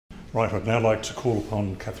Right, I'd now like to call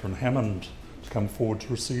upon Catherine Hammond to come forward to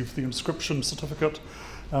receive the inscription certificate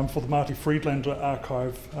for the Marti Friedlander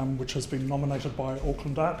Archive, which has been nominated by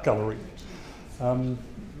Auckland Art Gallery.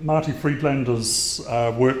 Marti Friedlander's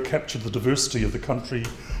work captured the diversity of the country,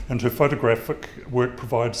 and her photographic work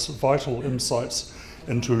provides vital insights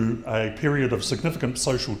into a period of significant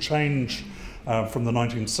social change from the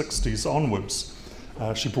 1960s onwards.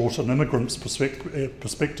 She brought an immigrant's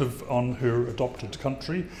perspective on her adopted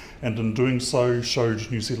country, and in doing so showed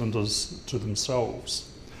New Zealanders to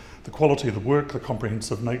themselves. The quality of the work, the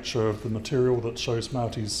comprehensive nature of the material that shows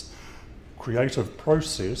Marti's creative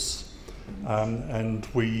process, and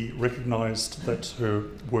we recognised that her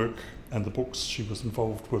work and the books she was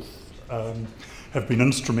involved with have been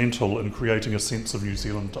instrumental in creating a sense of New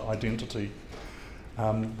Zealand identity.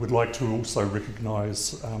 We'd like to also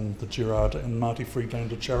recognise the Gerard and Marti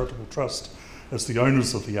Friedlander Charitable Trust as the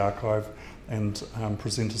owners of the archive, and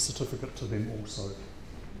present a certificate to them also.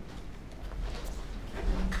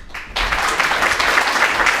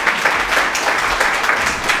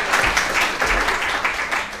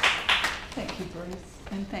 Thank you, Bruce,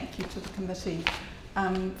 and thank you to the committee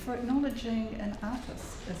for acknowledging an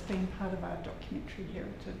artist as being part of our documentary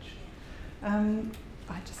heritage.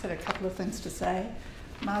 I just had a couple of things to say.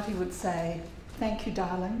 Marti would say, "Thank you,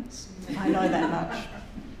 darlings." I know that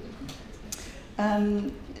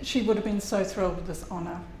much. She would have been so thrilled with this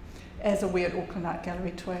honour. As we at Auckland Art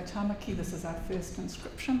Gallery Toi, Tāmaki, this is our first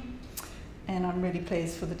inscription, and I'm really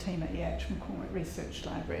pleased for the team at McCormick Research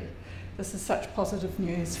Library. This is such positive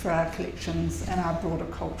news for our collections and our broader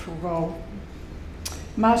cultural role.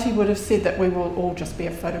 Marti would have said that we will all just be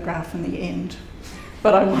a photograph in the end,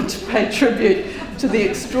 but I want to pay tribute to the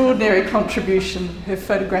extraordinary contribution her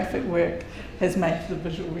photographic work has made to the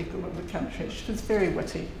visual record of the country. She was very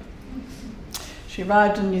witty. She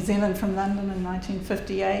arrived in New Zealand from London in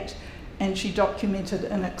 1958, and she documented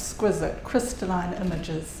in exquisite, crystalline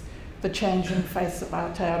images the changing face of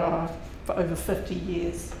Aotearoa for over 50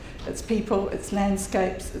 years. Its people, its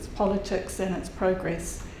landscapes, its politics and its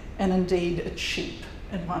progress, and indeed its sheep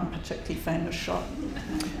in one particularly famous shot.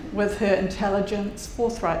 With her intelligence,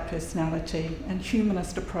 forthright personality and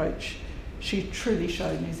humanist approach, she truly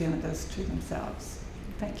showed New Zealanders to themselves.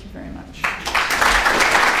 Thank you very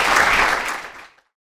much.